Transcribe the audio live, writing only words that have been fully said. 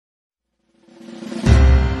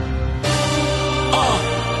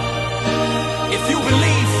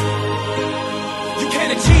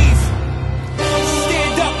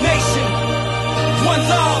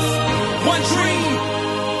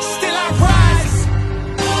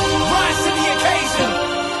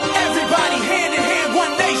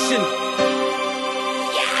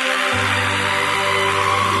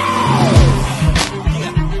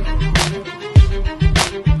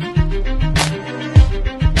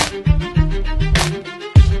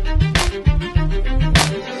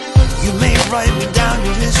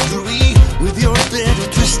mystery with your bitter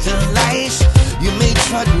twisted lies. You may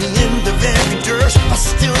trod me in the very dirt, but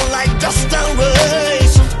still like dust I'll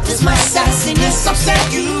rise. Does my sassiness upset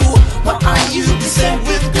you? Why are you beset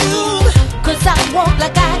with gloom? Cause I walk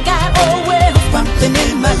like I got Orwell bumping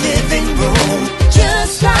in my living room,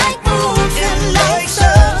 just like moons and like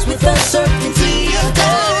stars, with the certainty of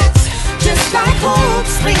death. Just like hope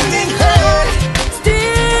springing hurt,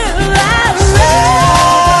 still I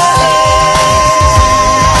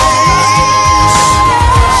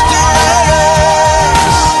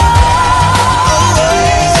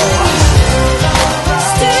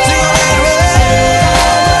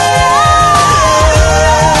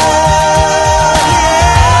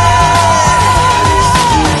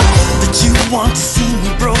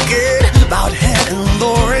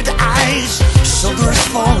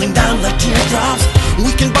falling down like teardrops,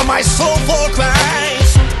 weakened by my soul for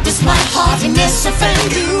Christ. Does my hardiness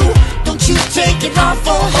offend you? Don't you take it wrong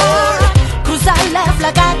for her? Cause I laugh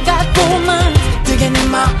like I got woman digging in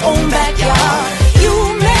my own backyard. You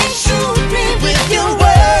may shoot me with your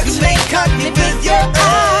words, You may cut me with your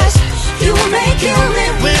eyes, you may kill me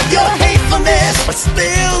with your hatefulness, but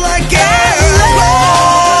still I get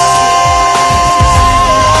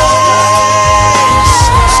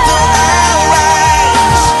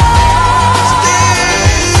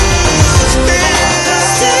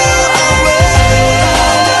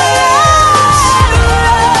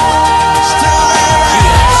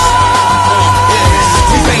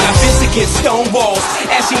stone walls,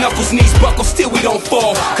 ashy knuckles, knees buckle, still we don't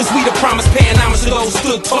fall. Cause we the promised paying homage to those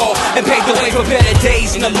who stood tall and paved the way for better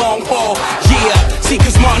days in the long haul. Yeah, see,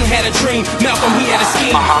 cause Martin had a dream, Malcolm he had a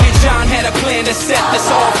scheme, and John had a plan to set us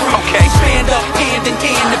all free. Okay, stand up hand in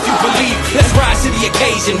hand if you believe. Let's rise to the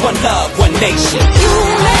occasion, one love, one nation. You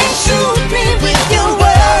may shoot me with your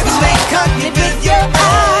words, You may cut me with your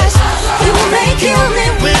eyes, you may kill me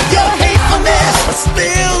with your hatefulness, but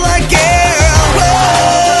still I get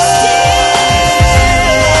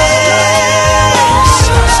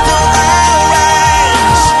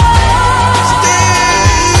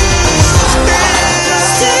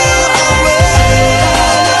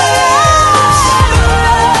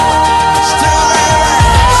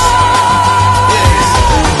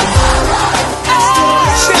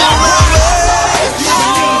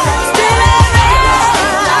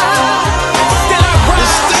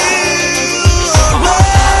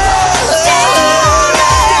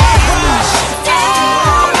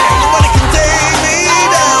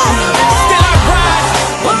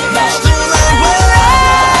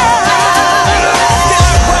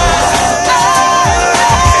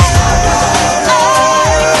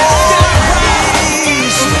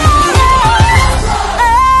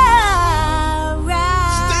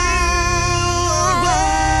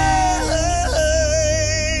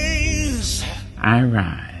I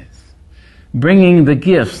rise, bringing the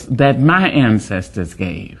gifts that my ancestors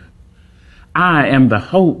gave. I am the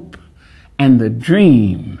hope and the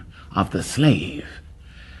dream of the slave.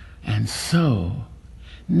 And so,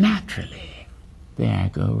 naturally, there I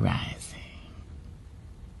go rising.